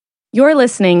You're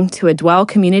listening to a Dwell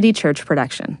Community Church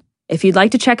production. If you'd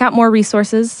like to check out more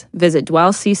resources, visit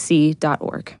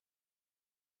dwellcc.org.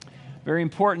 Very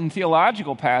important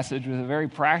theological passage with a very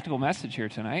practical message here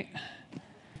tonight.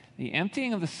 The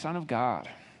emptying of the Son of God,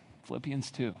 Philippians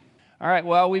 2. All right,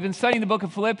 well, we've been studying the book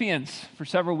of Philippians for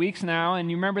several weeks now, and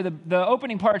you remember the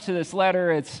opening parts of this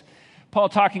letter, it's Paul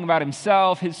talking about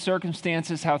himself, his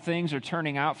circumstances, how things are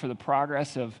turning out for the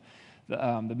progress of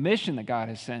the mission that God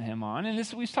has sent him on.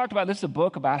 And we've talked about this is a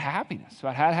book about happiness,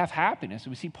 about how to have happiness.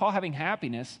 We see Paul having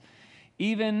happiness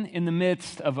even in the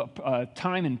midst of a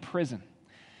time in prison.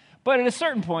 But at a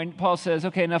certain point, Paul says,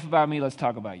 okay, enough about me, let's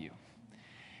talk about you.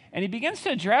 And he begins to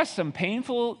address some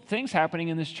painful things happening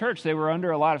in this church. They were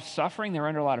under a lot of suffering, they were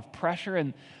under a lot of pressure,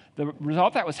 and the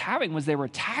result that was having was they were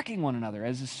attacking one another,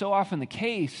 as is so often the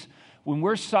case. When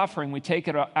we're suffering, we take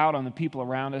it out on the people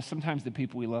around us, sometimes the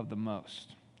people we love the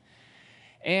most.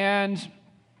 And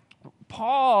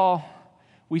Paul,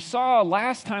 we saw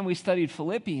last time we studied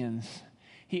Philippians,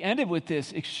 he ended with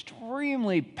this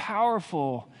extremely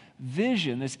powerful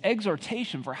vision, this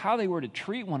exhortation for how they were to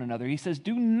treat one another. He says,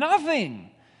 do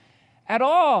nothing at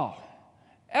all,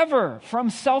 ever, from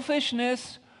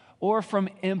selfishness or from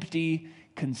empty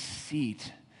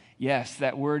conceit. Yes,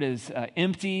 that word is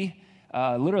empty,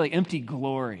 literally empty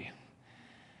glory.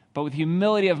 But with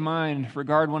humility of mind,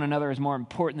 regard one another as more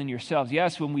important than yourselves.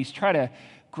 Yes, when we try to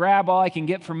grab all I can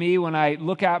get from me, when I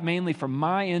look out mainly for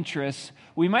my interests,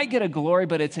 we might get a glory,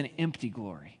 but it's an empty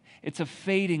glory. It's a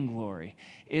fading glory.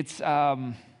 It's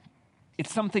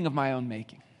something of my own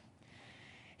making.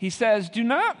 He says, do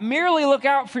not merely look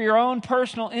out for your own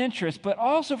personal interests, but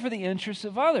also for the interests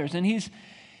of others. And he's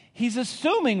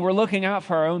assuming we're looking out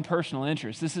for our own personal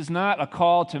interests. This is not a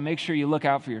call to make sure you look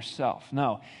out for yourself.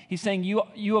 No, he's saying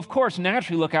you of course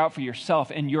naturally look out for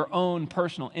yourself and your own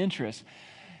personal interests.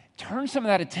 Turn some of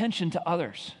that attention to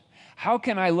others. How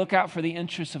can I look out for the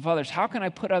interests of others? How can I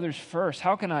put others first?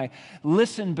 How can I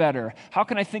listen better? How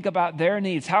can I think about their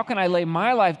needs? How can I lay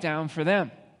my life down for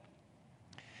them?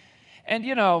 And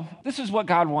this is what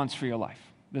God wants for your life,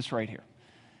 this right here.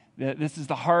 This is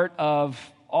the heart of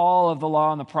all of the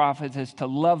law and the prophets, is to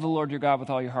love the Lord your God with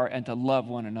all your heart and to love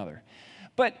one another.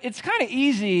 But it's kind of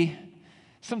easy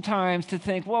sometimes to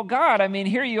think, well, God,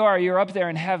 here you are, you're up there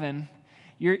in heaven.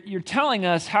 You're telling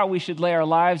us how we should lay our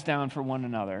lives down for one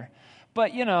another.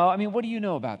 But, what do you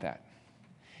know about that?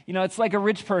 It's like a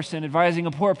rich person advising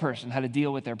a poor person how to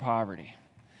deal with their poverty.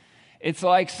 It's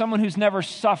like someone who's never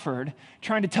suffered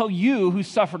trying to tell you who's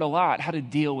suffered a lot how to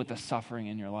deal with the suffering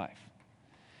in your life.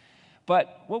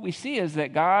 But what we see is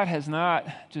that God has not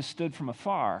just stood from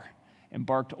afar and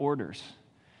barked orders.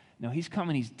 No, he's come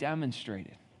and he's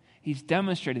demonstrated. He's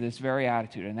demonstrated this very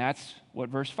attitude, and that's what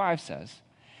verse 5 says.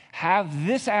 Have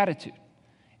this attitude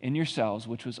in yourselves,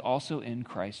 which was also in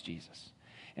Christ Jesus.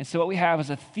 And so what we have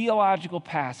is a theological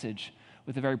passage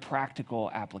with a very practical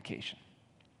application.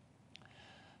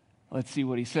 Let's see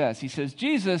what he says. He says,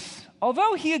 Jesus,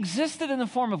 although he existed in the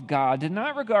form of God, did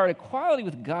not regard equality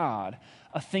with God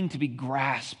a thing to be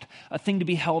grasped, a thing to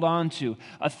be held on to,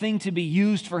 a thing to be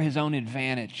used for his own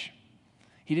advantage.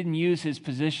 He didn't use his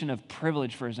position of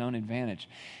privilege for his own advantage.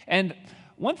 And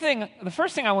the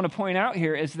first thing I want to point out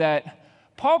here is that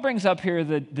Paul brings up here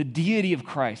the deity of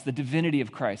Christ, the divinity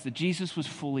of Christ, that Jesus was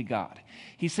fully God.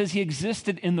 He says he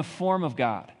existed in the form of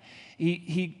God.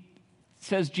 He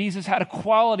says Jesus had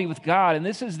equality with God, and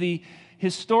this is the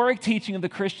historic teaching of the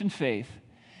Christian faith,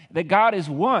 that God is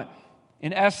one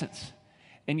in essence,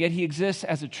 and yet he exists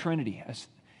as a trinity.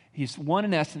 He's one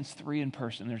in essence, three in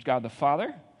person. There's God the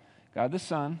Father, God the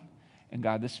Son, and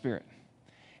God the Spirit.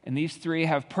 And these three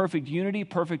have perfect unity,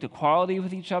 perfect equality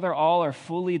with each other. All are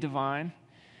fully divine.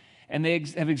 And they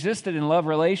have existed in love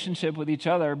relationship with each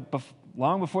other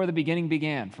long before the beginning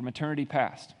began, from eternity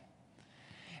past.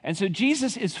 And so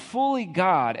Jesus is fully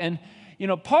God. And,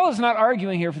 Paul is not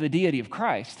arguing here for the deity of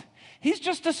Christ. He's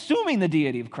just assuming the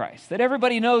deity of Christ, that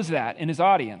everybody knows that in his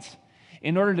audience,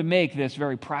 in order to make this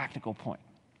very practical point.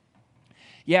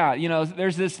 Yeah,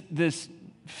 there's this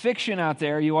fiction out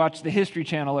there. You watch the History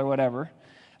Channel or whatever,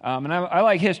 and I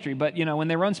like history, but, when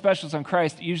they run specials on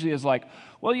Christ, it usually is like,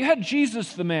 well, you had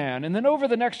Jesus the man, and then over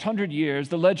the next 100 years,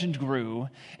 the legend grew,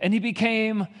 and he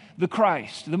became the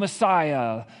Christ, the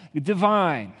Messiah,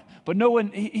 divine. But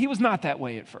he was not that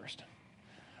way at first.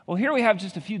 Well, here we have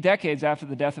just a few decades after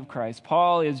the death of Christ.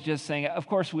 Paul is just saying, of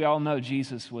course, we all know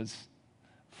Jesus was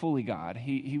fully God.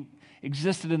 He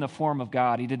existed in the form of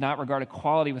God. He did not regard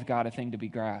equality with God a thing to be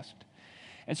grasped.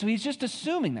 And so he's just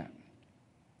assuming that.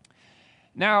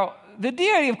 Now, the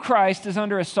deity of Christ is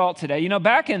under assault today.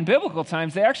 Back in biblical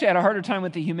times, they actually had a harder time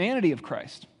with the humanity of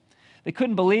Christ. They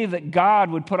couldn't believe that God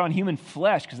would put on human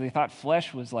flesh because they thought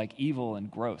flesh was like evil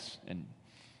and gross,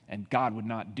 and God would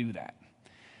not do that.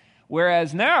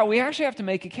 Whereas now we actually have to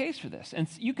make a case for this. And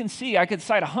you can see, I could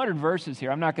cite 100 verses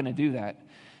here. I'm not going to do that.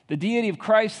 The deity of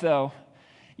Christ, though,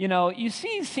 you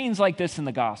see scenes like this in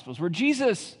the Gospels where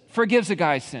Jesus forgives a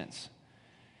guy's sins.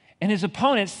 And his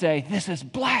opponents say, this is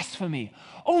blasphemy.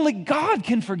 Only God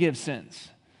can forgive sins.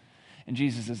 And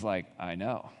Jesus is like, I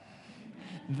know.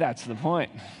 That's the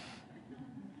point.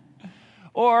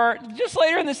 Or just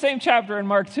later in the same chapter in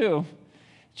Mark 2,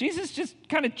 Jesus just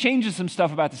kind of changes some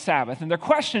stuff about the Sabbath, and they're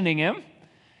questioning him.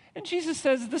 And Jesus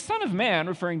says, the Son of Man,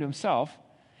 referring to himself,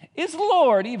 is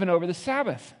Lord even over the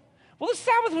Sabbath. Well, the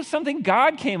Sabbath was something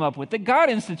God came up with, that God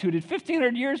instituted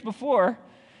 1,500 years before.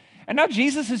 And now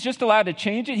Jesus is just allowed to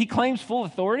change it. He claims full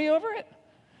authority over it.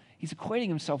 He's equating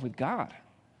himself with God.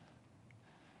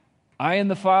 I and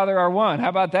the Father are one. How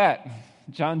about that?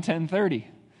 John 10:30.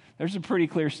 There's a pretty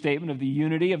clear statement of the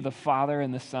unity of the Father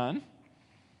and the Son.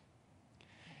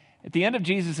 At the end of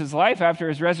Jesus' life, after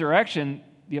his resurrection,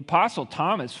 the apostle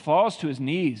Thomas falls to his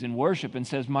knees in worship and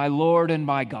says, my Lord and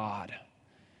my God.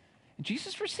 And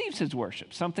Jesus receives his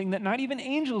worship, something that not even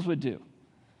angels would do.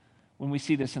 When we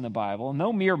see this in the Bible,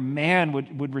 no mere man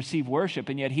would receive worship,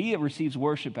 and yet he receives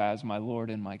worship as my Lord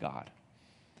and my God.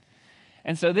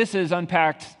 And so this is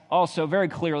unpacked also very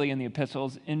clearly in the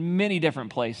epistles in many different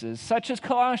places, such as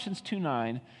Colossians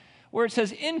 2:9, where it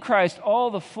says, in Christ all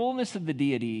the fullness of the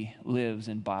deity lives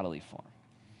in bodily form.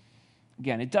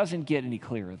 Again, it doesn't get any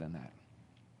clearer than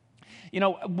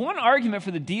that. One argument for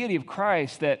the deity of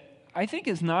Christ that I think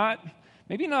is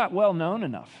maybe not well known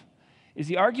enough is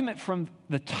the argument from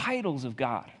the titles of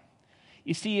God.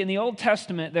 You see, in the Old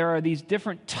Testament, there are these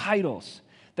different titles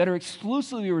that are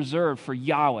exclusively reserved for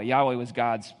Yahweh. Yahweh was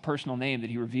God's personal name that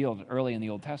he revealed early in the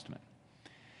Old Testament.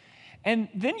 And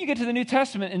then you get to the New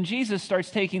Testament, and Jesus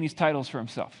starts taking these titles for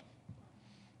himself.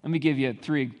 Let me give you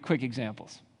 3 quick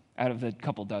examples out of the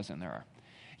couple dozen there are.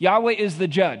 Yahweh is the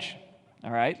judge,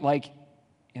 all right? Like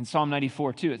in Psalm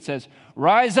 94:2, it says,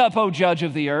 rise up, O judge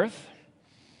of the earth.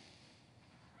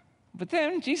 But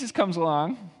then Jesus comes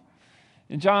along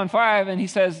in John 5, and he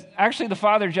says, actually, the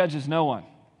Father judges no one.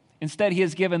 Instead, he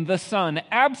has given the Son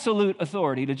absolute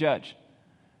authority to judge.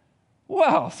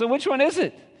 Well, so which one is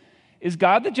it? Is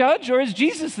God the judge or is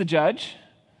Jesus the judge?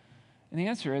 And the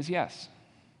answer is yes,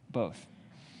 both.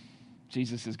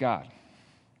 Jesus is God.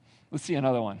 Let's see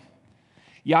another one.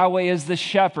 Yahweh is the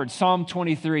shepherd. Psalm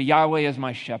 23, Yahweh is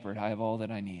my shepherd. I have all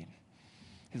that I need.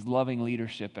 His loving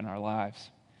leadership in our lives.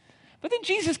 But then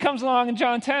Jesus comes along in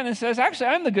John 10 and says, actually,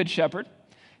 I'm the good shepherd.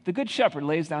 The good shepherd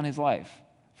lays down his life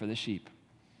for the sheep.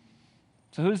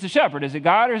 So who's the shepherd? Is it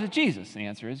God or is it Jesus? The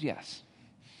answer is yes.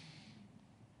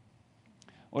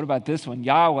 What about this one?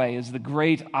 Yahweh is the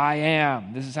great I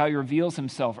am. This is how he reveals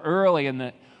himself early in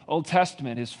the Old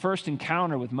Testament, his first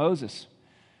encounter with Moses.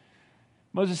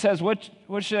 Moses says, what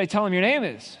should I tell him your name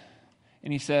is?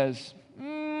 And he says,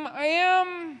 I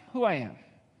am who I am.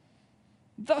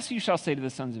 Thus you shall say to the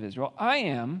sons of Israel, I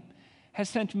am has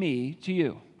sent me to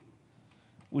you,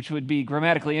 which would be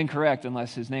grammatically incorrect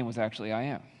unless his name was actually I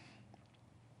am.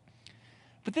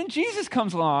 But then Jesus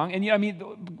comes along,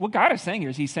 and what God is saying here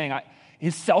is he's saying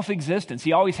his self-existence.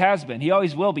 He always has been. He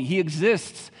always will be. He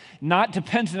exists not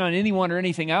dependent on anyone or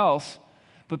anything else,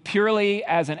 but purely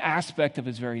as an aspect of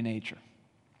his very nature.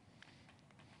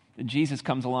 And Jesus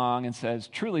comes along and says,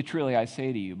 truly, truly, I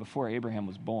say to you, before Abraham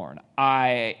was born,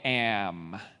 I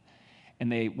am.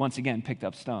 And they once again picked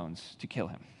up stones to kill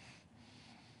him.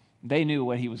 They knew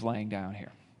what he was laying down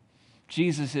here.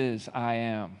 Jesus is I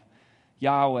am.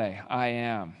 Yahweh, I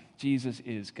am. Jesus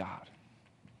is God.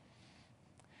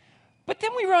 But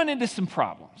then we run into some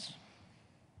problems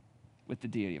with the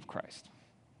deity of Christ.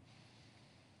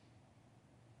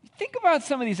 Think about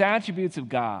some of these attributes of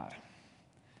God.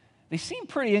 They seem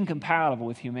pretty incompatible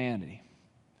with humanity.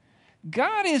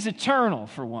 God is eternal,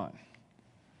 for one.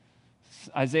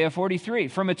 Isaiah 43,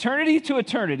 from eternity to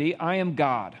eternity, I am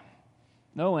God.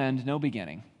 No end, no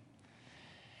beginning.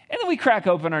 And then we crack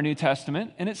open our New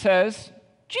Testament, and it says,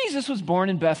 Jesus was born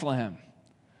in Bethlehem.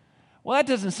 Well, that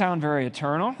doesn't sound very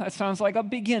eternal. That sounds like a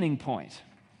beginning point.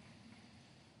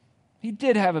 He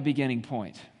did have a beginning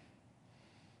point.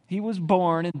 He was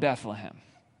born in Bethlehem.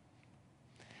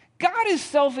 God is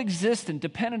self-existent,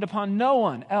 dependent upon no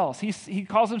one else. He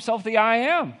calls himself the I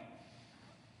am.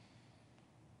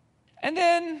 And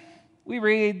then we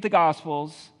read the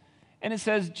Gospels, and it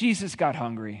says Jesus got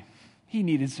hungry. He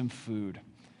needed some food.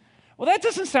 Well, that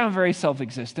doesn't sound very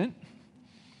self-existent.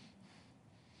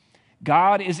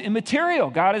 God is immaterial.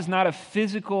 God is not a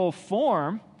physical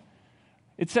form.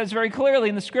 It says very clearly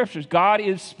in the scriptures, God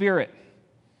is spirit.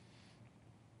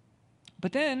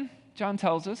 But then, John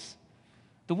tells us,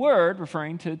 the Word,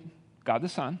 referring to God the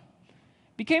Son,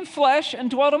 became flesh and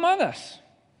dwelt among us.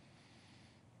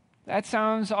 That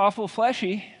sounds awful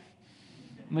fleshy,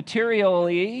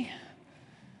 materially.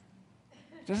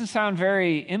 It doesn't sound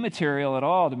very immaterial at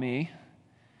all to me.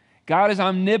 God is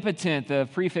omnipotent. The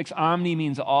prefix omni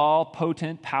means all,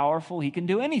 potent, powerful. He can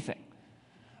do anything.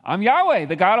 I'm Yahweh,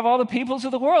 the God of all the peoples of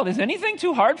the world. Is anything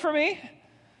too hard for me?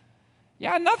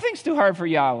 Yeah, nothing's too hard for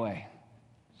Yahweh.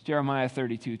 It's Jeremiah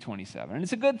 32:27. And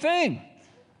it's a good thing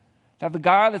to have the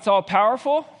God that's all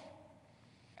powerful.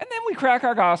 And then we crack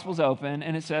our Gospels open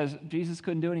and it says Jesus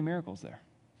couldn't do any miracles there.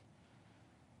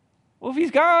 Well, if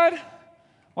he's God,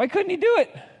 why couldn't he do it?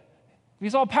 If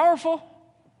he's all powerful.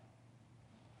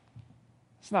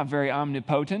 It's not very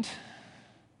omnipotent.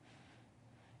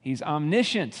 He's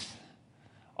omniscient,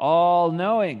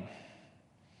 all-knowing.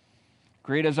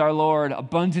 Great is our Lord,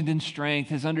 abundant in strength.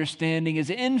 His understanding is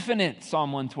infinite,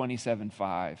 Psalm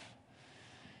 127:5.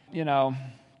 You know,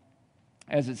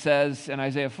 as it says in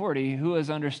Isaiah 40, who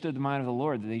has understood the mind of the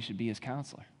Lord that he should be his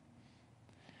counselor?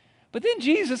 But then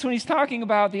Jesus, when he's talking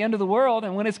about the end of the world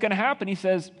and when it's going to happen, he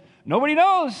says, nobody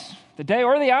knows the day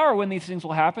or the hour when these things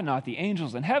will happen, not the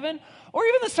angels in heaven or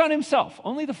even the Son himself.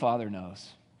 Only the Father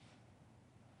knows.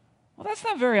 Well, that's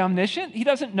not very omniscient. He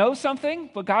doesn't know something,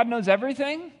 but God knows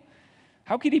everything.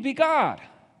 How could he be God?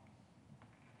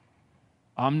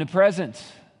 Omnipresent.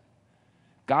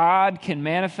 God can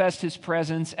manifest his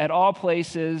presence at all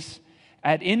places,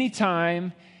 at any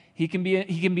time. He can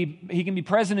be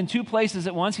present in two places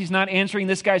at once. He's not answering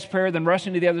this guy's prayer, then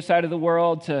rushing to the other side of the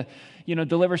world to,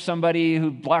 deliver somebody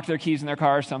who blocked their keys in their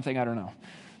car or something. I don't know.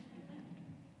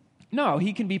 No,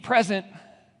 he can be present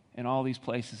in all these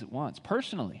places at once,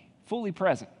 personally, fully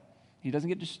present.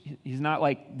 He's not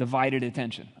like divided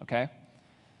attention, okay?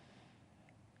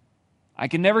 I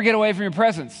can never get away from your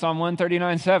presence, Psalm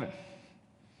 139:7.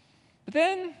 But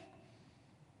then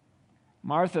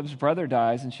Martha's brother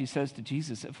dies, and she says to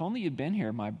Jesus, if only you'd been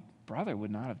here, my brother would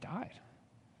not have died.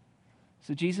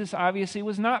 So Jesus obviously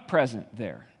was not present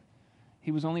there.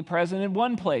 He was only present in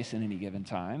one place in any given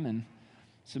time, and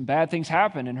some bad things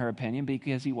happened, in her opinion,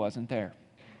 because he wasn't there.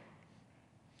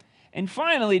 And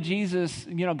finally, Jesus,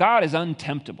 God is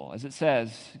untemptable. As it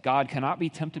says, God cannot be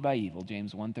tempted by evil,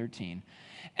 James 1:13.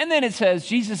 And then it says,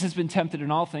 Jesus has been tempted in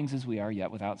all things as we are,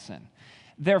 yet without sin.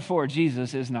 Therefore,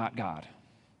 Jesus is not God.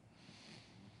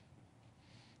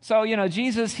 So,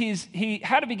 Jesus, he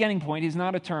had a beginning point. He's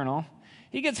not eternal.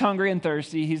 He gets hungry and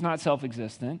thirsty. He's not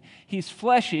self-existent. He's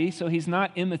fleshy, so he's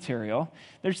not immaterial.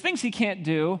 There's things he can't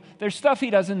do. There's stuff he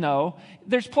doesn't know.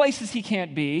 There's places he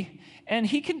can't be. And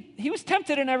he was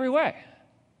tempted in every way.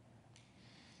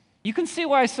 You can see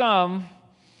why some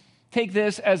take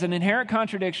this as an inherent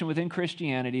contradiction within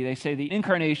Christianity. They say the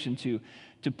incarnation to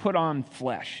put on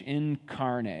flesh,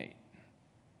 incarnate.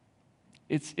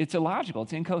 It's illogical.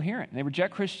 It's incoherent. They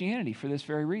reject Christianity for this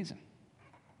very reason.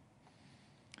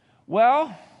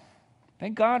 Well,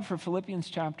 thank God for Philippians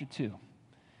chapter 2,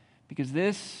 because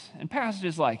this and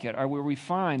passages like it are where we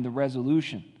find the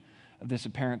resolution of this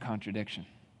apparent contradiction.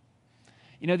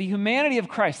 The humanity of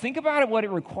Christ, think about it, what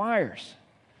it requires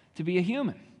to be a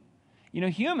human.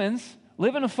 Humans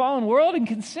live in a fallen world and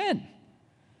can sin.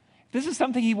 This is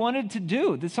something he wanted to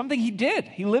do. This is something he did.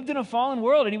 He lived in a fallen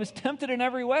world and he was tempted in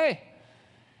every way.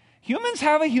 Humans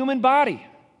have a human body.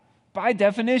 By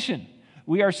definition,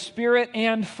 we are spirit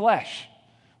and flesh.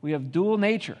 We have dual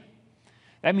nature.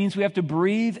 That means we have to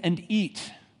breathe and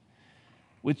eat,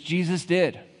 which Jesus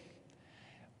did.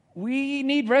 We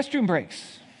need restroom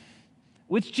breaks,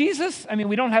 which Jesus,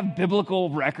 we don't have biblical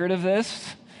record of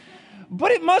this,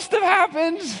 but it must have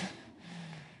happened.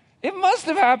 It must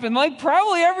have happened, like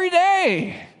probably every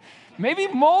day, maybe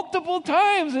multiple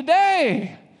times a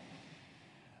day.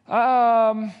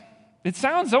 It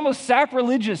sounds almost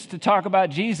sacrilegious to talk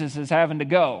about Jesus as having to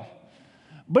go,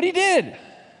 but he did.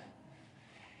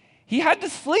 He had to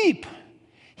sleep.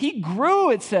 He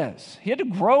grew, it says. He had to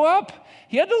grow up.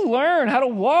 He had to learn how to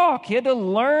walk. He had to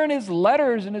learn his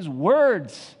letters and his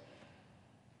words.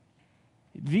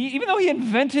 Even though he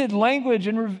invented language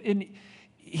and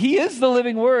he is the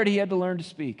living word, he had to learn to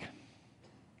speak.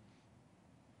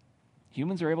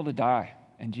 Humans are able to die,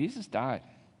 and Jesus died.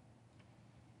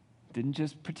 Didn't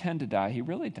just pretend to die, he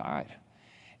really died.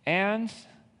 And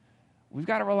we've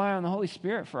got to rely on the Holy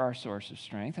Spirit for our source of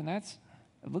strength, and it's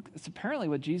apparently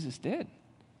what Jesus did.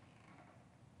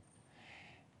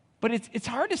 But it's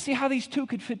hard to see how these two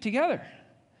could fit together.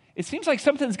 It seems like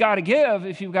something's got to give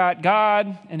if you've got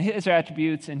God and his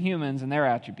attributes and humans and their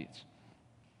attributes.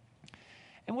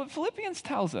 And what Philippians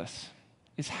tells us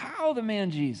is how the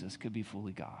man Jesus could be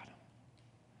fully God.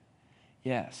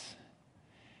 Yes.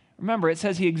 Remember, it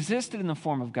says he existed in the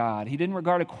form of God. He didn't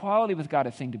regard equality with God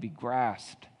a thing to be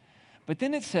grasped. But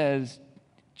then it says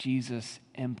Jesus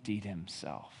emptied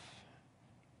himself,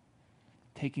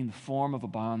 taking the form of a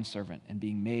bondservant and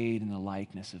being made in the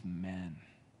likeness of men.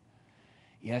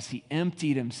 Yes, he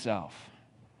emptied himself.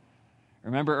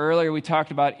 Remember earlier we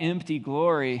talked about empty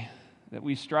glory that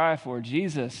we strive for.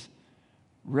 Jesus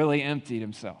really emptied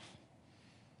himself.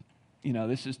 You know,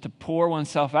 this is to pour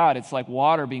oneself out. It's like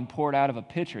water being poured out of a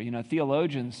pitcher. You know,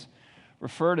 theologians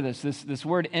refer to this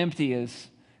word empty is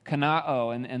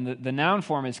kanao, and the noun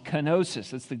form is kenosis.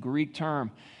 That's the Greek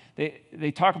term.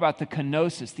 They talk about the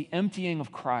kenosis, the emptying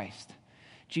of Christ.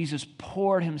 Jesus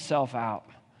poured himself out,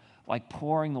 like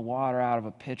pouring the water out of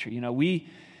a pitcher. You know,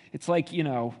 it's like, you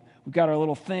know, we've got our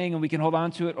little thing and we can hold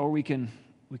on to it, or we can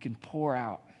pour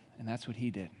out. And that's what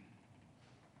he did.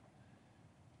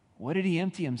 What did he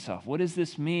empty himself? What does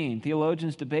this mean?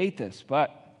 Theologians debate this,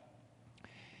 but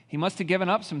he must have given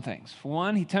up some things. For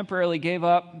one, he temporarily gave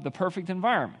up the perfect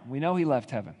environment. We know he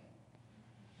left heaven.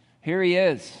 Here he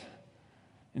is,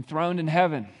 enthroned in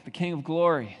heaven, the King of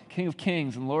glory, King of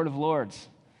kings, and Lord of lords.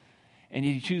 And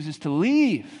he chooses to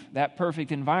leave that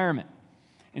perfect environment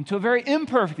into a very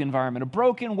imperfect environment, a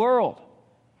broken world.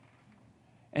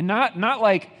 And not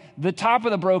like the top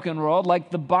of the broken world,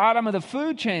 like the bottom of the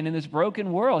food chain in this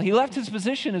broken world. He left his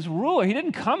position as ruler. He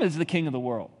didn't come as the king of the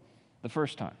world the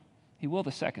first time. He will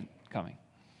the second coming.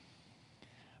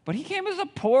 But he came as a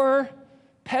poor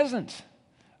peasant,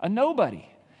 a nobody.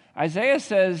 Isaiah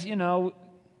says, you know,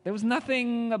 there was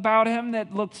nothing about him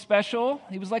that looked special.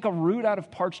 He was like a root out of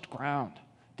parched ground.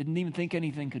 Didn't even think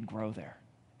anything could grow there.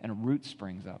 And a root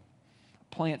springs up.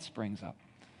 A plant springs up.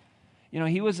 You know,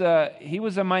 he was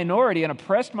a minority, an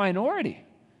oppressed minority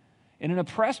in an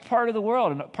oppressed part of the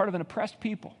world, and part of an oppressed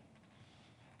people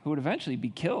who would eventually be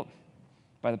killed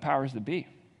by the powers that be.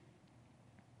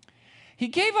 He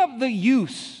gave up the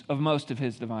use of most of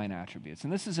his divine attributes,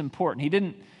 and this is important. He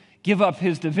didn't give up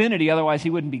his divinity, otherwise he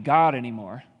wouldn't be God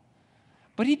anymore.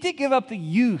 But he did give up the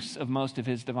use of most of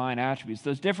his divine attributes,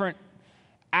 those different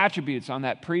attributes on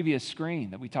that previous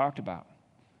screen that we talked about.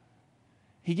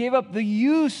 He gave up the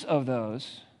use of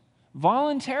those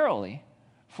voluntarily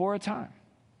for a time.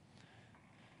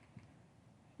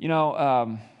 You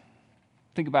know,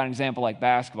 think about an example like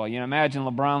basketball. You know, imagine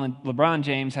LeBron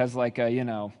James has like a, you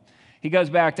know, he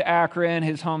goes back to Akron,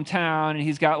 his hometown, and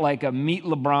he's got like a Meet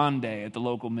LeBron Day at the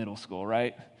local middle school,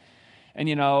 right? And,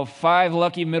 you know, 5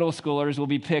 lucky middle schoolers will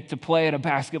be picked to play at a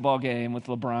basketball game with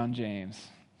LeBron James.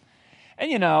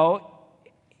 And, you know,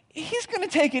 he's going to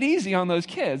take it easy on those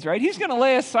kids, right? He's going to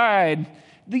lay aside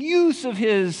the use of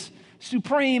his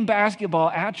supreme basketball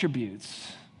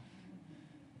attributes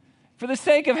for the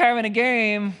sake of having a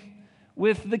game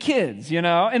with the kids, you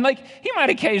know? And, like, he might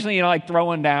occasionally, you know, like throw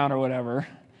one down or whatever.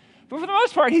 But for the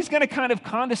most part, he's going to kind of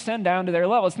condescend down to their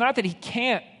level. It's not that he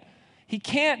can't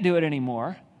do it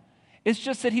anymore. It's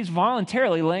just that he's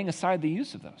voluntarily laying aside the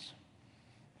use of those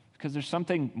because there's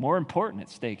something more important at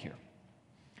stake here.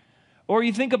 Or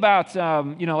you think about,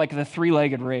 you know, like the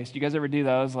 3-legged race. Do you guys ever do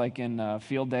those, like in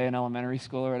field day in elementary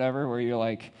school or whatever, where you're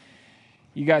like,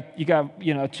 you got,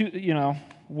 you know, two, you know,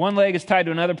 one leg is tied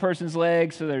to another person's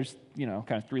leg, so there's, you know,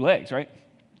 kind of 3 legs, right?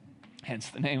 Hence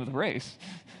the name of the race.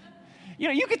 You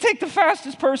know, you could take the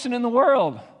fastest person in the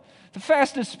world, the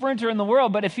fastest sprinter in the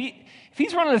world, but if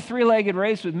he's running a 3-legged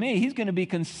race with me, he's going to be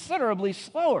considerably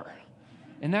slower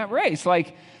in that race.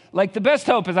 Like the best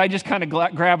hope is I just kind of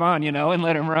grab on, you know, and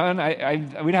let him run.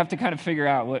 We'd have to kind of figure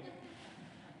out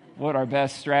what our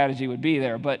best strategy would be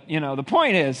there. But, you know, the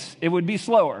point is it would be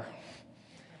slower.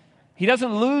 He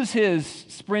doesn't lose his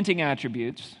sprinting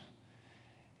attributes.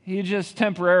 He just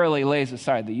temporarily lays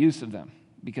aside the use of them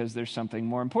because there's something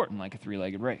more important, like a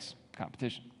 3-legged race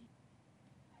competition.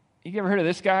 You ever heard of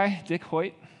this guy, Dick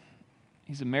Hoyt?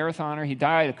 He's a marathoner. He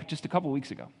died just a couple weeks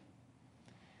ago.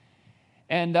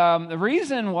 And the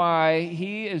reason why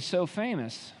he is so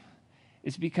famous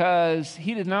is because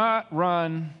he did not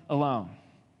run alone.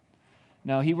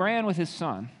 No, he ran with his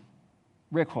son,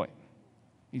 Rick Hoyt.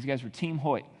 These guys were Team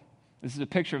Hoyt. This is a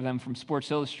picture of them from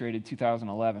Sports Illustrated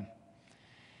 2011.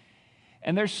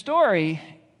 And their story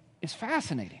is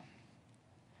fascinating.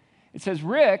 It says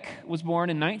Rick was born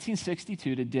in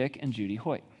 1962 to Dick and Judy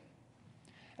Hoyt.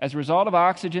 As a result of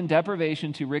oxygen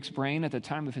deprivation to Rick's brain at the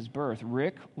time of his birth,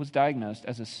 Rick was diagnosed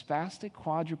as a spastic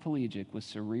quadriplegic with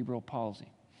cerebral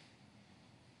palsy.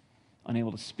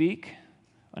 Unable to speak,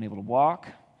 unable to walk.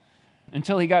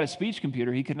 Until he got a speech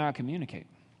computer, he could not communicate.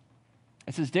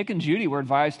 It says Dick and Judy were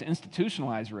advised to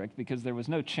institutionalize Rick because there was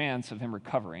no chance of him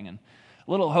recovering and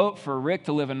little hope for Rick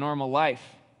to live a normal life.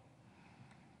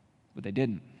 But they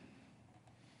didn't.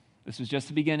 This was just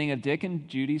the beginning of Dick and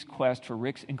Judy's quest for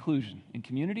Rick's inclusion in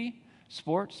community,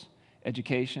 sports,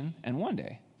 education, and one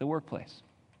day, the workplace.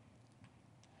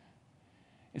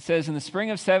 It says in the spring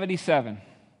of 1977,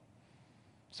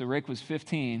 so Rick was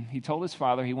 15, he told his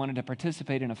father he wanted to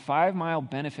participate in a 5-mile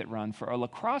benefit run for a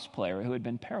lacrosse player who had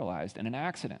been paralyzed in an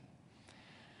accident.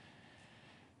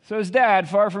 So his dad,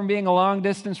 far from being a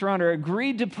long-distance runner,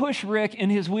 agreed to push Rick in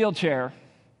his wheelchair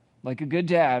like a good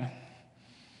dad,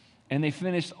 and they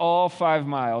finished all 5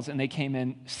 miles, and they came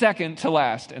in second to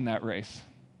last in that race.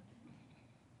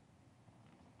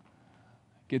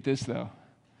 Get this, though.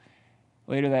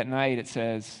 Later that night, it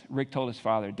says, Rick told his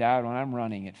father, "Dad, when I'm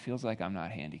running, it feels like I'm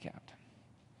not handicapped."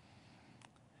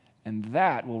 And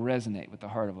that will resonate with the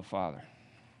heart of a father.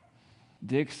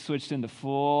 Dick switched into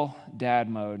full dad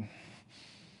mode.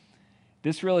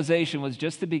 This realization was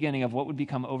just the beginning of what would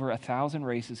become over 1,000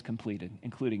 races completed,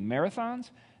 including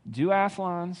marathons,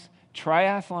 duathlons,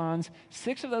 triathlons.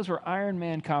 6 of those were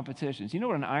Ironman competitions. You know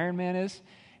what an Ironman is?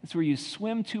 It's where you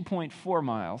swim 2.4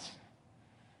 miles.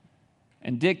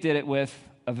 And Dick did it with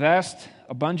a vest,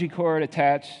 a bungee cord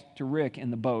attached to Rick in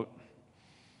the boat.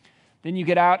 Then you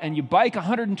get out and you bike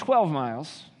 112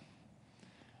 miles.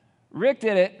 Dick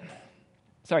did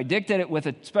it with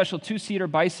a special 2-seater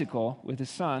bicycle with his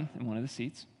son in one of the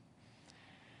seats.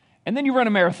 And then you run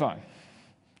a marathon.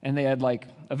 And they had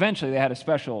eventually they had a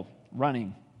special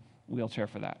running wheelchair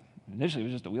for that. Initially it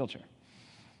was just a wheelchair.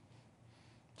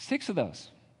 6 of those.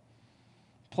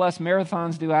 Plus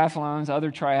marathons, duathlons, other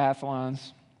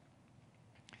triathlons.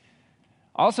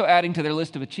 Also adding to their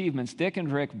list of achievements, Dick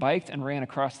and Rick biked and ran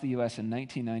across the U.S. in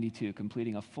 1992,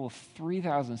 completing a full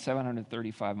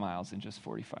 3,735 miles in just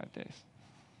 45 days.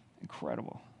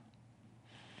 Incredible.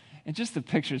 And just the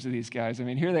pictures of these guys. I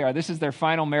mean, here they are. This is their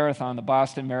final marathon, the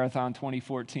Boston Marathon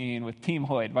 2014 with Team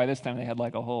Hoyt. By this time, they had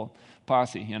a whole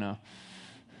posse, Here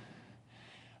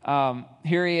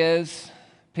he is,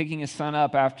 picking his son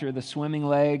up after the swimming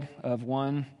leg of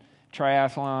one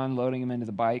triathlon, loading him into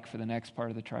the bike for the next part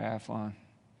of the triathlon.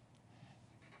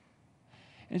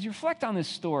 As you reflect on this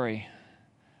story,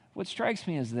 what strikes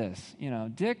me is this.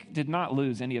 Dick did not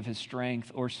lose any of his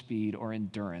strength or speed or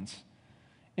endurance,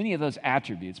 any of those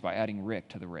attributes by adding Rick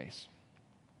to the race.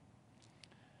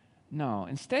 No,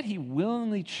 instead he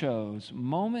willingly chose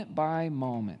moment by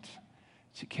moment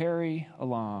to carry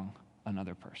along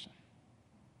another person.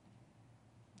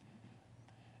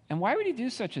 And why would he do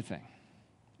such a thing?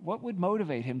 What would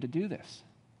motivate him to do this?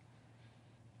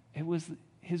 It was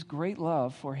his great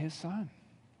love for his son.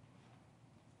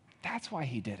 That's why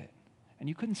he did it. And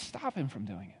you couldn't stop him from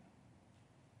doing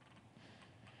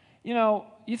it.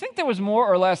 You think there was more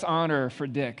or less honor for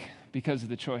Dick because of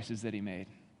the choices that he made?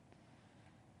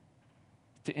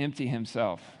 To empty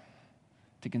himself,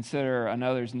 to consider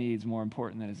another's needs more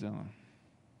important than his own.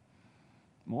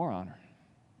 More honor.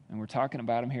 And we're talking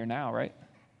about him here now, right?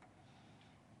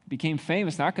 Became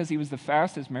famous not because he was the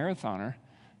fastest marathoner,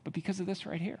 but because of this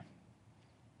right here.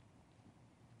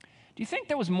 Do you think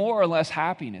there was more or less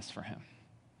happiness for him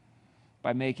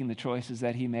by making the choices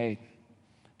that he made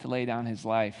to lay down his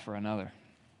life for another?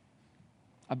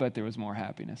 I bet there was more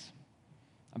happiness.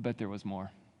 I bet there was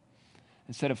more.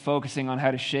 Instead of focusing on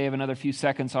how to shave another few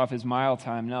seconds off his mile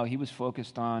time, no, he was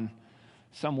focused on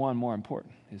someone more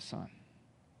important, his son.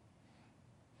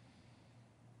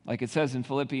 Like it says in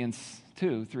Philippians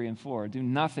 2, 3, and 4, do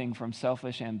nothing from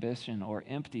selfish ambition or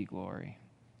empty glory,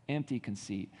 empty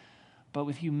conceit, but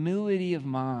with humility of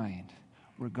mind,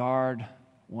 regard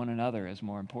one another as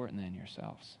more important than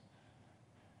yourselves.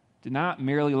 Do not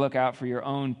merely look out for your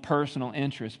own personal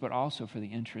interests, but also for the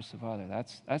interests of others.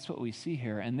 That's what we see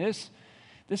here. And this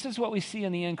is what we see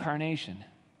in the incarnation.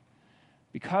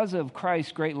 Because of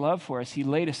Christ's great love for us, he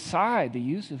laid aside the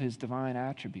use of his divine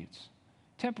attributes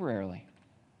temporarily,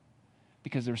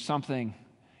 because there's something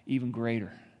even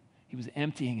greater. He was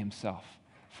emptying himself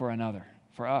for another,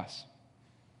 for us.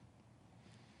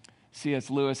 C.S.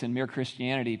 Lewis in Mere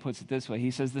Christianity puts it this way.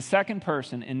 He says, the second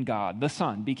person in God, the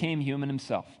Son, became human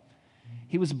himself.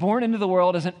 He was born into the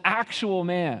world as an actual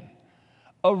man,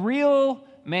 a real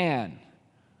man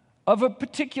of a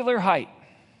particular height,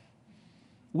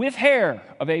 with hair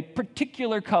of a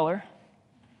particular color,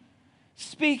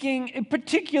 speaking a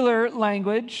particular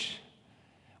language,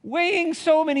 weighing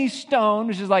so many stones,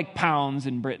 which is like pounds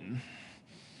in Britain.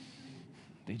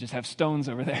 They just have stones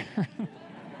over there.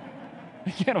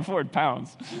 They can't afford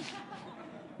pounds.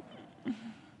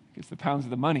 It's the pounds of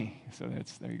the money. So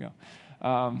there you go.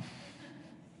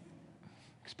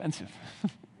 Expensive.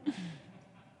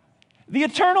 The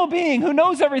eternal being who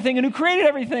knows everything and who created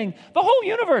everything, the whole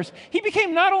universe. He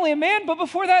became not only a man, but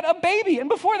before that, a baby. And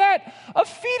before that, a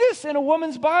fetus in a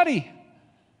woman's body.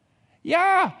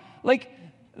 Yeah, like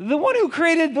the one who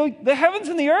created the heavens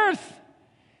and the earth,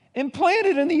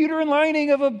 implanted in the uterine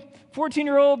lining of a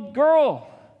 14-year-old girl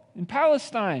in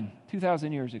Palestine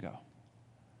 2,000 years ago.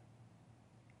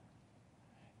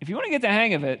 If you want to get the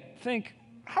hang of it, think,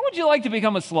 how would you like to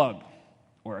become a slug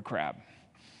or a crab?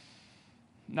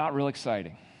 Not real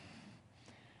exciting.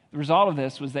 The result of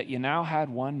this was that you now had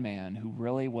one man who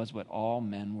really was what all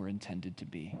men were intended to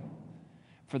be.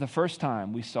 For the first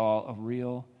time, we saw a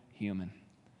real human.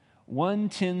 One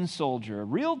tin soldier, a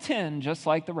real tin just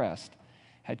like the rest,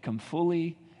 had come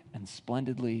fully and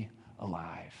splendidly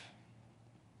alive.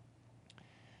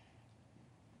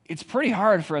 It's pretty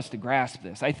hard for us to grasp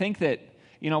this. I think that,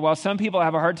 while some people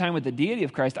have a hard time with the deity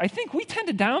of Christ, I think we tend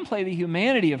to downplay the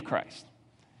humanity of Christ.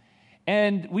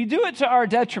 And we do it to our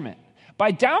detriment.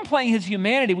 By downplaying his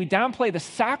humanity, we downplay the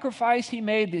sacrifice he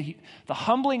made, the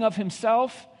humbling of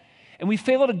himself, and we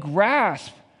fail to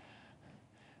grasp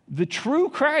the true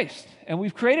Christ. And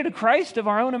we've created a Christ of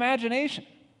our own imagination.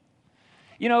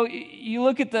 You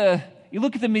look at the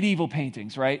medieval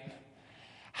paintings, right?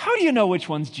 How do you know which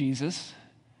one's Jesus?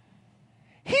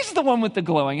 He's the one with the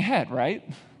glowing head, right?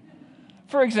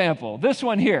 For example, this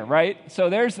one here, right? So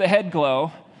there's the head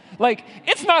glow. Like,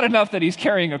 it's not enough that he's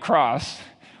carrying a cross.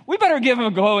 We better give him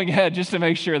a glowing head just to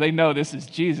make sure they know this is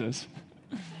Jesus.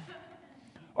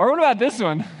 Or what about this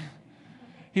one?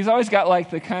 He's always got like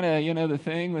the kind of, the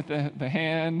thing with the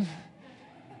hand.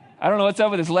 I don't know what's up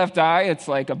with his left eye. It's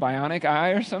like a bionic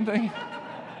eye or something.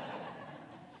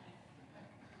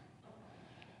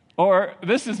 Or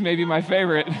this is maybe my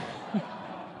favorite.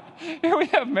 Here we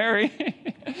have Mary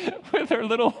with her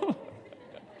little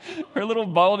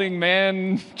balding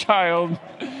man child.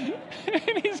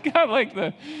 And he's got like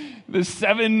the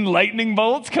 7 lightning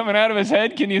bolts coming out of his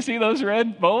head. Can you see those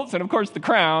red bolts? And of course the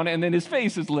crown, and then his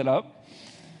face is lit up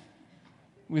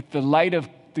with the light of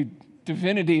the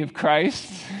divinity of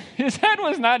Christ. His head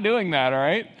was not doing that, all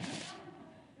right?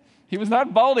 He was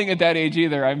not balding at that age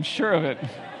either, I'm sure of it.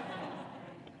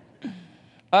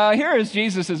 Here is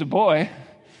Jesus as a boy.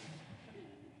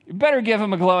 You better give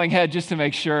him a glowing head just to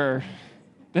make sure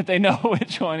that they know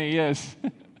which one he is.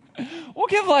 We'll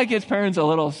give like his parents a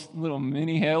little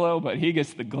mini halo, but he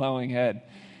gets the glowing head.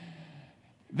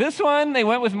 This one, they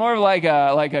went with more of like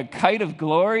a kite of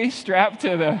glory strapped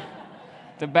to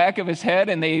the back of his head,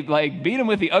 and they like beat him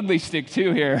with the ugly stick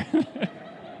too here.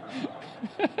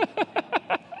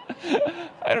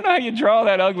 I don't know how you draw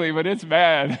that ugly, but it's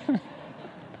bad.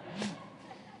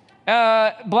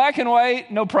 Black and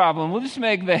white, no problem. We'll just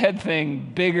make the head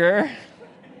thing bigger.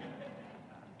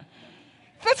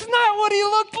 That's not what he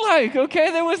looked like,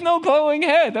 okay? There was no glowing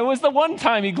head. That was the one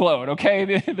time he glowed,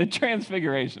 okay? The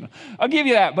transfiguration. I'll give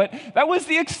you that, but that was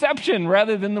the exception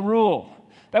rather than the rule.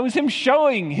 That was him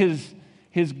showing his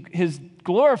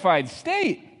glorified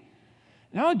state.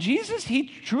 No, Jesus, he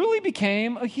truly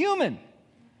became a human.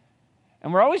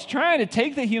 And we're always trying to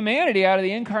take the humanity out of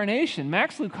the incarnation.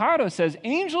 Max Lucado says,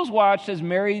 angels watched as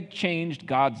Mary changed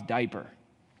God's diaper.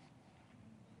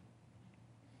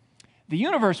 The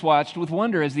universe watched with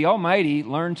wonder as the Almighty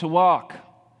learned to walk.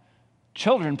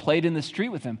 Children played in the street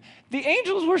with him. The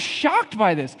angels were shocked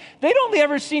by this. They'd only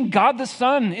ever seen God the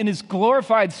Son in his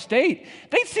glorified state.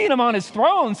 They'd seen him on his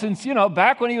throne since,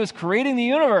 back when he was creating the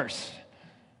universe.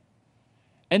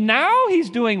 And now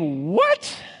he's doing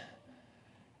what?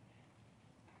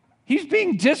 He's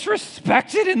being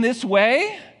disrespected in this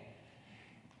way?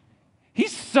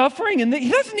 He's suffering, and he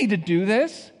doesn't need to do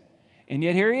this. And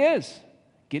yet here he is,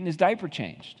 getting his diaper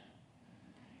changed.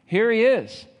 Here he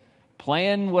is,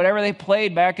 playing whatever they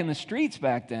played back in the streets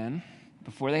back then,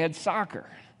 before they had soccer.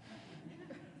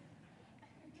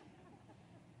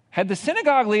 Had the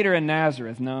synagogue leader in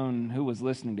Nazareth known who was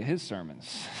listening to his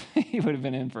sermons, he would have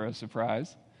been in for a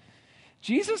surprise.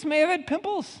 Jesus may have had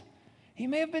pimples. He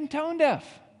may have been tone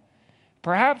deaf.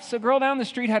 Perhaps a girl down the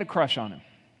street had a crush on him.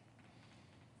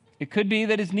 It could be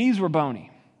that his knees were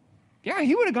bony. Yeah,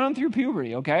 he would have gone through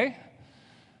puberty, okay?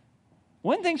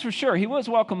 One thing's for sure, he was,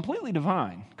 while completely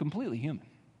divine, completely human.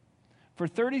 For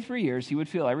 33 years, he would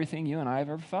feel everything you and I have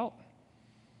ever felt.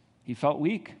 He felt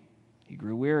weak. He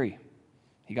grew weary.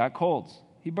 He got colds.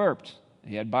 He burped.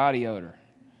 He had body odor.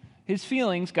 His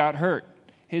feelings got hurt.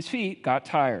 His feet got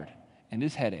tired. And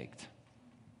his head ached.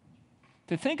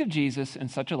 To think of Jesus in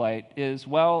such a light is,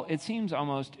 well, it seems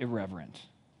almost irreverent,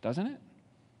 doesn't it?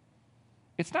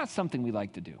 It's not something we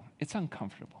like to do. It's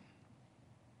uncomfortable.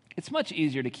 It's much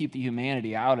easier to keep the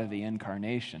humanity out of the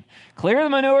incarnation. Clear the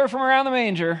manure from around the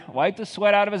manger, wipe the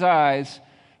sweat out of his eyes,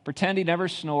 pretend he never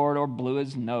snored or blew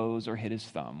his nose or hit his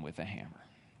thumb with a hammer.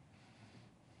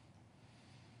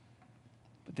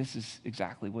 But this is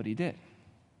exactly what he did.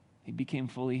 He became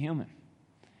fully human.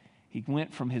 He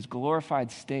went from his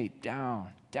glorified state down,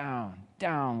 down,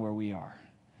 down where we are.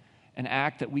 An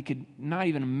act that we could not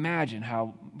even imagine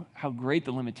how great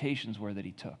the limitations were that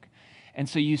he took. And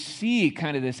so you see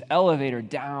kind of this elevator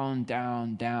down,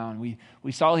 down, down.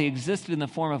 We saw he existed in the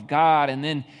form of God, and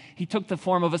then he took the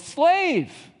form of a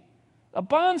slave, a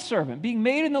bondservant, being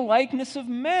made in the likeness of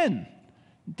men.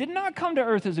 Did not come to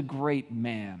earth as a great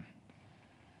man.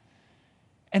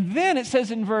 And then it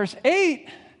says in verse 8,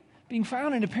 being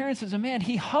found in appearance as a man,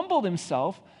 he humbled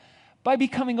himself by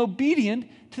becoming obedient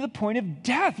to the point of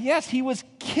death. Yes, he was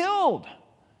killed.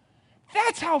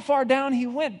 That's how far down he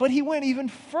went, but he went even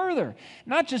further.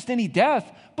 Not just any death,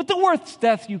 but the worst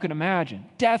death you can imagine.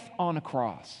 Death on a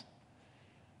cross.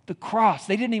 The cross.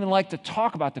 They didn't even like to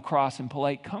talk about the cross in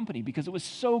polite company because it was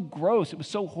so gross, it was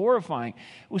so horrifying,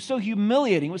 it was so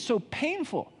humiliating, it was so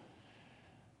painful.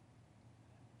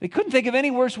 They couldn't think of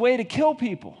any worse way to kill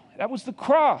people. That was the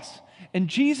cross. And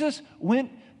Jesus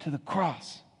went to the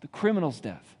cross, the criminal's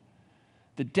death,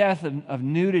 the death of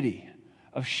nudity,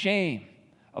 of shame,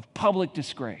 of public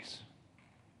disgrace.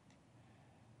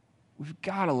 We've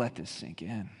got to let this sink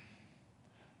in.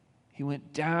 He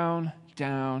went down,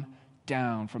 down,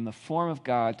 down from the form of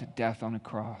God to death on a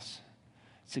cross.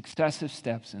 Successive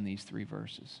steps in these 3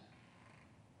 verses.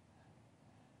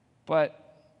 But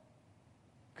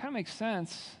kind of makes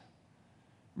sense.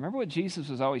 Remember what Jesus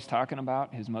was always talking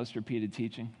about, his most repeated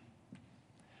teaching?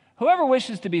 Whoever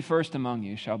wishes to be first among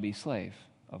you shall be slave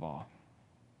of all.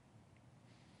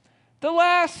 The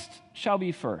last shall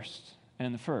be first,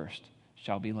 and the first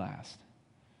shall be last.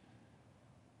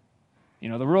 You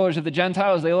know, the rulers of the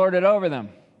Gentiles, they lord it over them.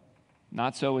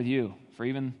 Not so with you, for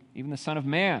even the Son of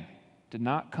Man did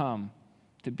not come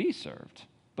to be served,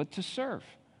 but to serve,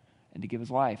 and to give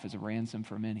his life as a ransom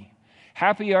for many.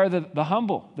 Happy are the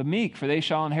humble, the meek, for they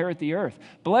shall inherit the earth.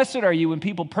 Blessed are you when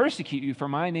people persecute you for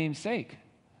my name's sake.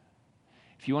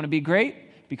 If you want to be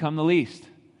great, become the least.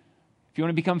 If you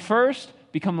want to become first,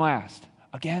 become last.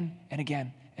 Again and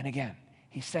again and again.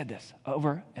 He said this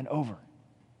over and over.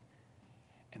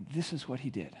 And this is what he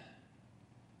did.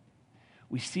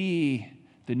 We see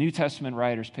the New Testament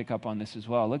writers pick up on this as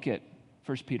well. Look at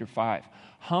 1 Peter 5.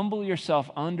 Humble yourself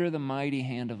under the mighty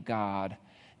hand of God,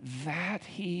 that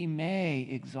he may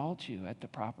exalt you at the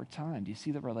proper time. Do you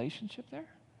see the relationship there?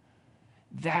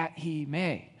 That he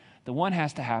may. The one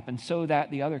has to happen so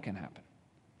that the other can happen.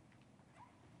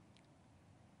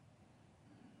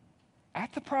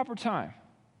 At the proper time.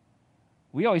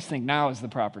 We always think now is the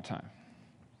proper time.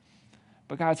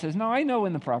 But God says, no, I know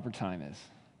when the proper time is.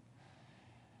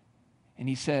 And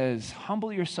he says,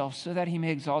 humble yourself so that he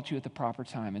may exalt you at the proper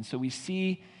time. And so we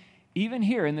see, even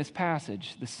here in this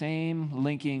passage, the same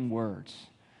linking words,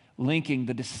 linking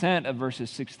the descent of verses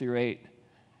 6 through 8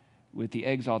 with the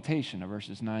exaltation of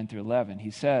verses 9 through 11.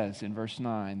 He says in verse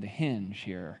 9, the hinge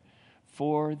here,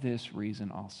 for this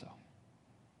reason also.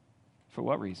 For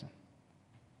what reason?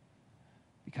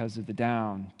 Because of the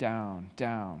down, down,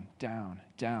 down, down,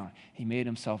 down. He made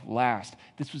himself last.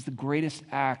 This was the greatest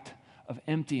act of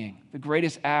emptying, the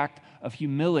greatest act of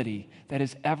humility that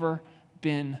has ever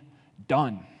been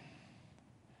done.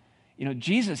 You know,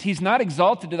 Jesus, he's not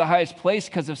exalted to the highest place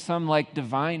because of some like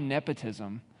divine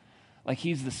nepotism, like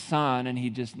he's the son and he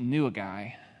just knew a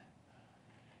guy.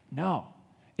 No,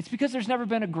 it's because there's never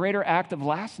been a greater act of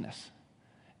lastness.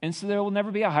 And so there will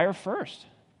never be a higher first.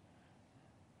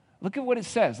 Look at what it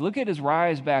says. Look at his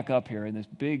rise back up here in this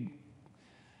big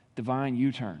divine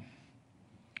U-turn.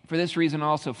 For this reason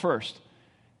also, first,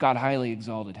 God highly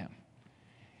exalted him.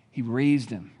 He raised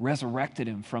him, resurrected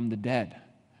him from the dead.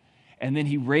 And then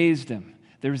he raised him.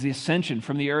 There was the ascension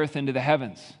from the earth into the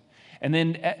heavens. And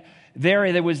then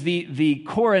there was the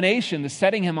coronation, the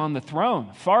setting him on the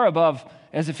throne, far above,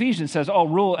 as Ephesians says, all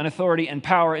rule and authority and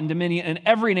power and dominion and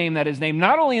every name that is named,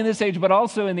 not only in this age, but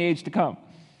also in the age to come.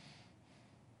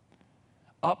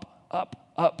 Up, up,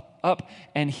 up, up.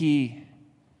 And he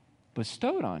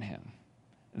bestowed on him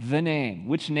the name.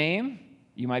 Which name?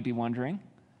 You might be wondering.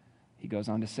 He goes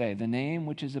on to say, the name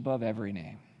which is above every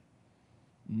name.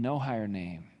 No higher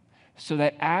name. So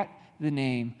that at the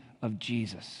name of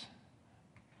Jesus,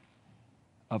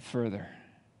 up further,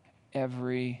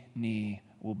 every knee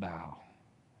will bow.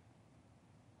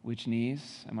 Which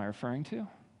knees am I referring to?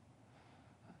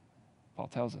 Paul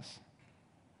tells us.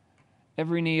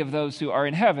 Every knee of those who are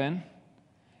in heaven,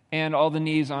 and all the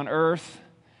knees on earth,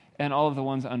 and all of the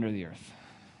ones under the earth.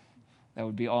 That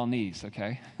would be all knees,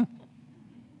 okay?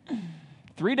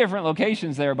 3 different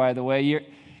locations there, by the way.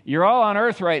 You're all on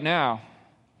earth right now.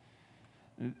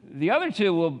 The other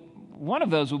 2 one of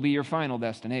those will be your final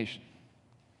destination.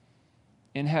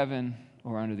 In heaven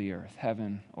or under the earth,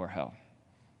 heaven or hell.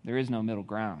 There is no middle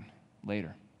ground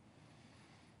later.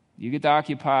 You get to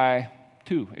occupy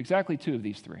exactly 2 of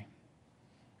these 3.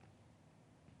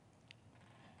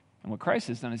 And what Christ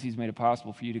has done is he's made it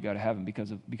possible for you to go to heaven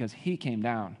because he came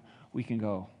down. We can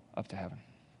go up to heaven.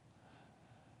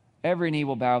 Every knee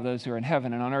will bow of those who are in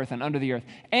heaven and on earth and under the earth,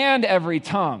 and every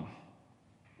tongue,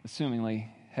 assumingly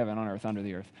heaven, on earth, under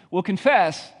the earth, will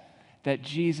confess that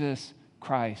Jesus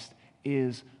Christ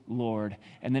is Lord.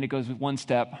 And then it goes one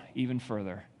step even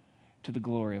further to the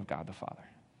glory of God the Father.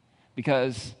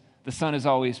 Because the Son is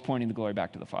always pointing the glory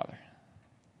back to the Father.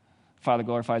 The Father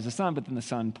glorifies the Son, but then the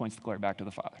Son points the glory back to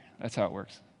the Father. That's how it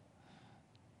works.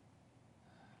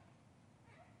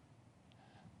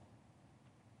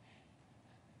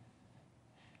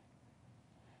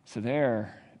 So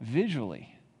there,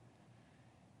 visually,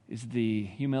 is the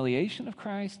humiliation of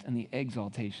Christ and the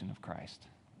exaltation of Christ.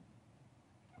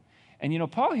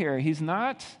 And Paul here, he's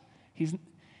not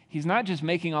just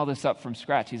making all this up from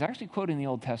scratch. He's actually quoting the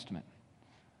Old Testament.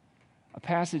 A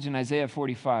passage in Isaiah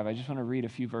 45. I just want to read a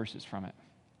few verses from it.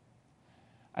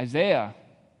 Isaiah,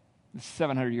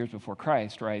 700 years before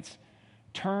Christ, writes,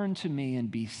 "Turn to me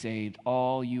and be saved,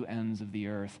 all you ends of the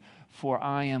earth, for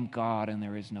I am God and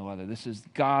there is no other." This is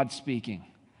God speaking.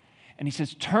 And he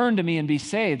says, turn to me and be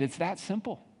saved. It's that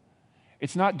simple.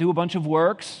 It's not do a bunch of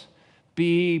works,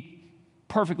 be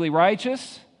perfectly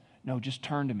righteous. No, just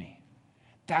turn to me.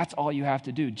 That's all you have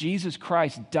to do. Jesus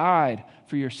Christ died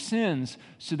for your sins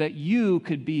so that you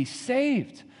could be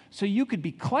saved, so you could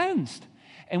be cleansed.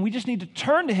 And we just need to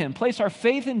turn to him, place our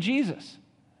faith in Jesus.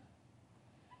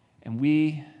 And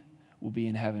we will be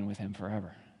in heaven with him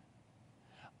forever.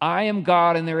 I am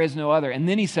God and there is no other. And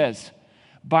then he says,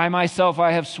 by myself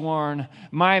I have sworn,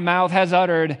 my mouth has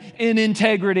uttered in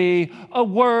integrity a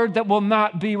word that will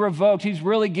not be revoked. He's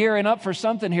really gearing up for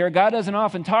something here. God doesn't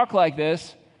often talk like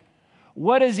this.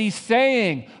 What is he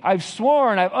saying? I've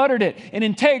sworn, I've uttered it in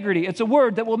integrity. It's a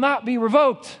word that will not be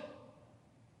revoked.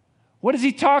 What is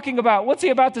he talking about? What's he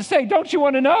about to say? Don't you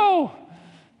want to know?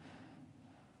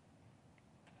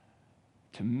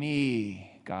 To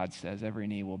me, God says, every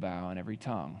knee will bow and every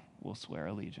tongue will swear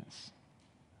allegiance.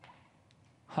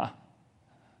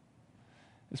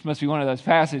 This must be one of those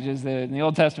passages that in the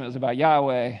Old Testament was about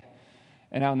Yahweh,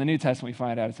 and now in the New Testament we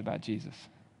find out it's about Jesus.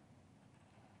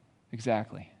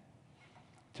 Exactly.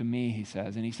 To me, he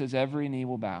says, and he says every knee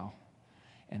will bow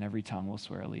and every tongue will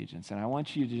swear allegiance. And I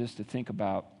want you just to think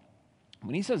about,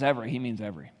 when he says every, he means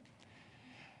every.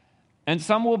 And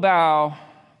some will bow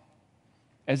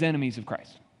as enemies of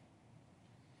Christ.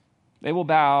 They will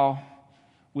bow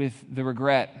with the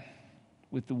regret,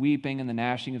 with the weeping and the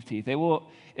gnashing of teeth. It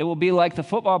will be like the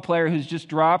football player who's just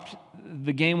dropped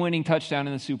the game-winning touchdown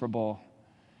in the Super Bowl,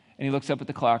 and he looks up at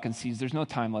the clock and sees there's no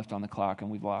time left on the clock and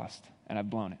we've lost, and I've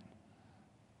blown it.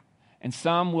 And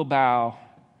some will bow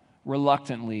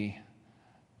reluctantly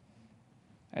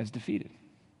as defeated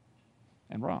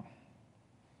and wrong.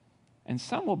 And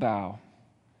some will bow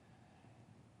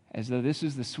as though this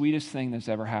is the sweetest thing that's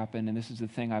ever happened, and this is the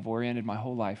thing I've oriented my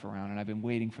whole life around, and I've been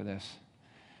waiting for this.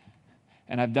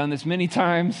 And I've done this many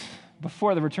times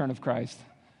before the return of Christ.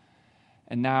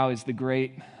 And now is the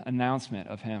great announcement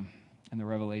of him and the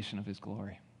revelation of his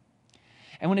glory.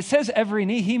 And when it says every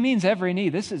knee, he means every knee.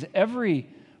 This is every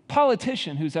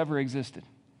politician who's ever existed.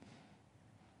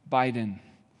 Biden,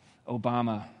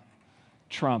 Obama,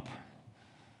 Trump,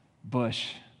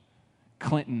 Bush,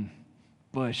 Clinton,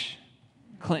 Bush,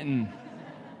 Clinton,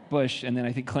 Bush, and then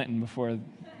I think Clinton before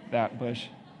that, Bush.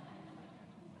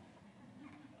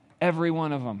 Every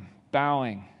one of them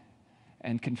bowing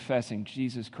and confessing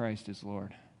Jesus Christ is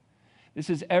Lord.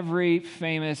 This is every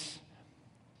famous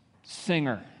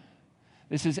singer.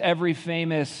 This is every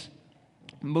famous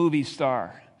movie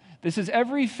star. This is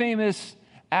every famous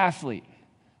athlete.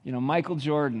 Michael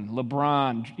Jordan,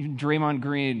 LeBron, even Draymond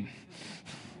Green.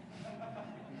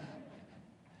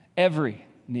 Every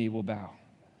knee will bow.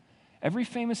 Every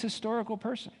famous historical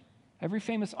person, every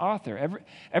famous author,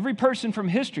 every person from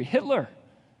history, Hitler,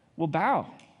 will bow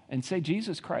and say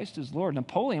Jesus Christ is Lord.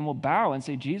 Napoleon will bow and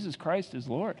say Jesus Christ is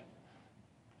Lord.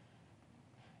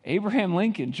 Abraham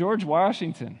Lincoln, George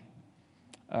Washington,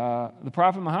 the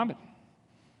Prophet Muhammad,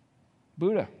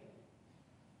 Buddha.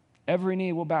 Every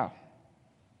knee will bow.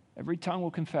 Every tongue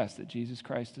will confess that Jesus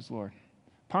Christ is Lord.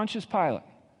 Pontius Pilate,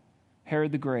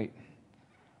 Herod the Great,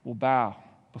 will bow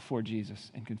before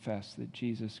Jesus and confess that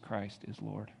Jesus Christ is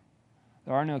Lord.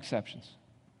 There are no exceptions.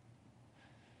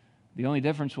 The only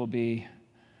difference will be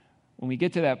when we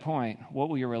get to that point, what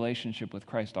will your relationship with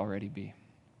Christ already be?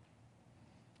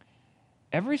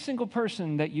 Every single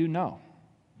person that you know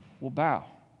will bow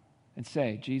and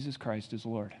say, Jesus Christ is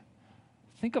Lord.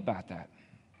 Think about that.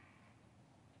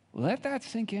 Let that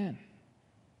sink in.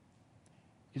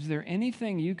 Is there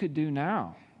anything you could do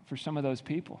now for some of those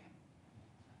people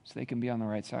so they can be on the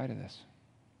right side of this?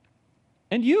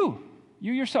 And you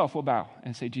yourself will bow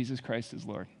and say, Jesus Christ is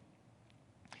Lord.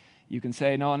 You can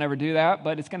say, no, I'll never do that,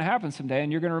 but it's going to happen someday,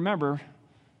 and you're going to remember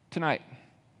tonight.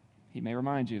 He may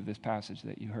remind you of this passage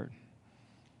that you heard.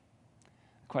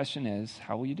 The question is,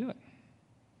 how will you do it?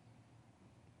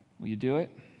 Will you do it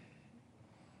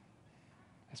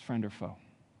as friend or foe?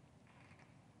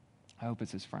 I hope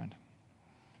it's as friend.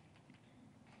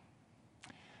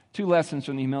 Two lessons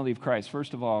from the humility of Christ.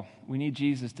 First of all, we need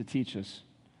Jesus to teach us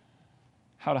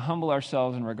how to humble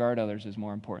ourselves and regard others as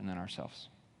more important than ourselves.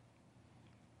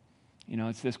 You know,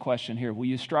 it's this question here. Will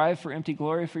you strive for empty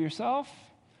glory for yourself,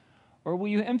 or will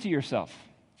you empty yourself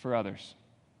for others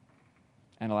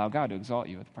and allow God to exalt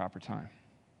you at the proper time?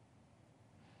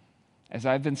 As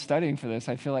I've been studying for this,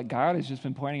 I feel like God has just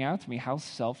been pointing out to me how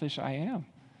selfish I am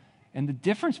and the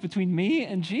difference between me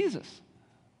and Jesus.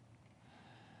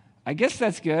 I guess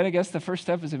that's good. I guess the first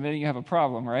step is admitting you have a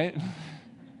problem, right?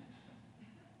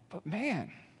 But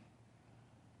man,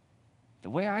 the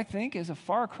way I think is a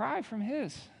far cry from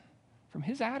his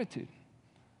attitude.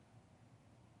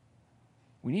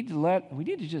 We need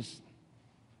to just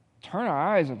turn our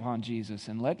eyes upon Jesus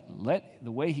and let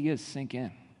the way he is sink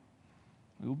in.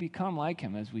 We will become like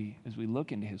him as we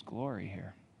look into his glory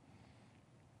here.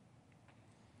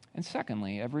 And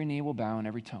secondly, every knee will bow and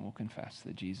every tongue will confess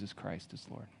that Jesus Christ is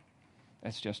Lord.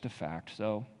 That's just a fact.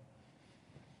 So,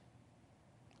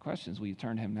 the question is, will you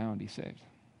turn to him now and be saved?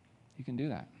 You can do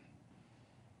that.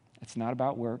 It's not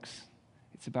about works.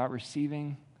 It's about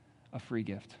receiving a free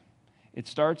gift. It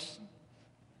starts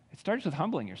with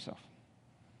humbling yourself.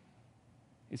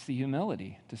 It's the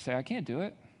humility to say, I can't do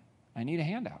it. I need a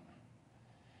handout.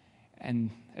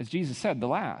 And as Jesus said, the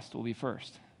last will be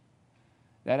first.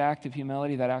 That act of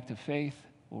humility, that act of faith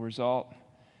will result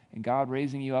in God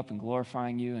raising you up and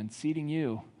glorifying you and seating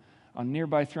you on a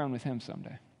nearby throne with him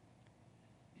someday.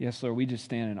 Yes, Lord, we just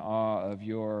stand in awe of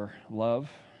your love,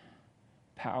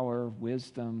 power,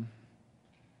 wisdom.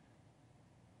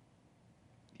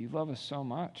 You love us so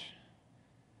much.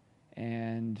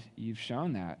 And you've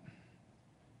shown that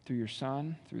through your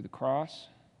Son, through the cross.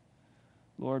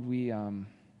 Lord, we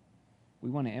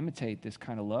want to imitate this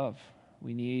kind of love.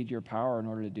 We need your power in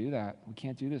order to do that. We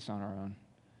can't do this on our own.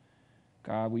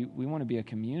 God, we want to be a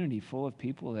community full of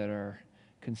people that are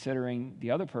considering the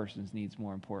other person's needs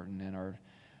more important and are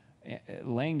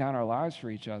laying down our lives for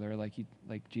each other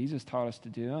like Jesus taught us to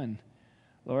do. And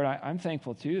Lord, I'm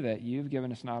thankful too that you've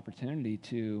given us an opportunity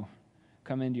to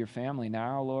come into your family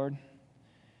now, Lord,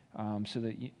 so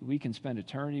that we can spend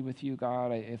eternity with you,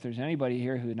 God. If there's anybody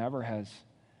here who never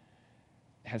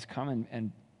has come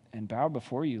and bowed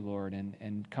before you, Lord,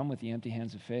 and come with the empty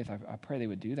hands of faith, I pray they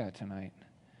would do that tonight.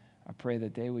 I pray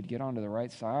that they would get onto the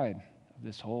right side of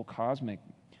this whole cosmic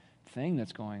thing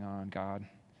that's going on, God.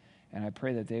 And I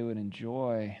pray that they would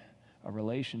enjoy a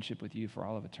relationship with you for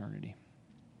all of eternity.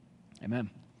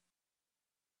 Amen.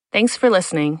 Thanks for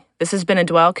listening. This has been a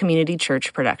Dwell Community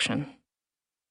Church production.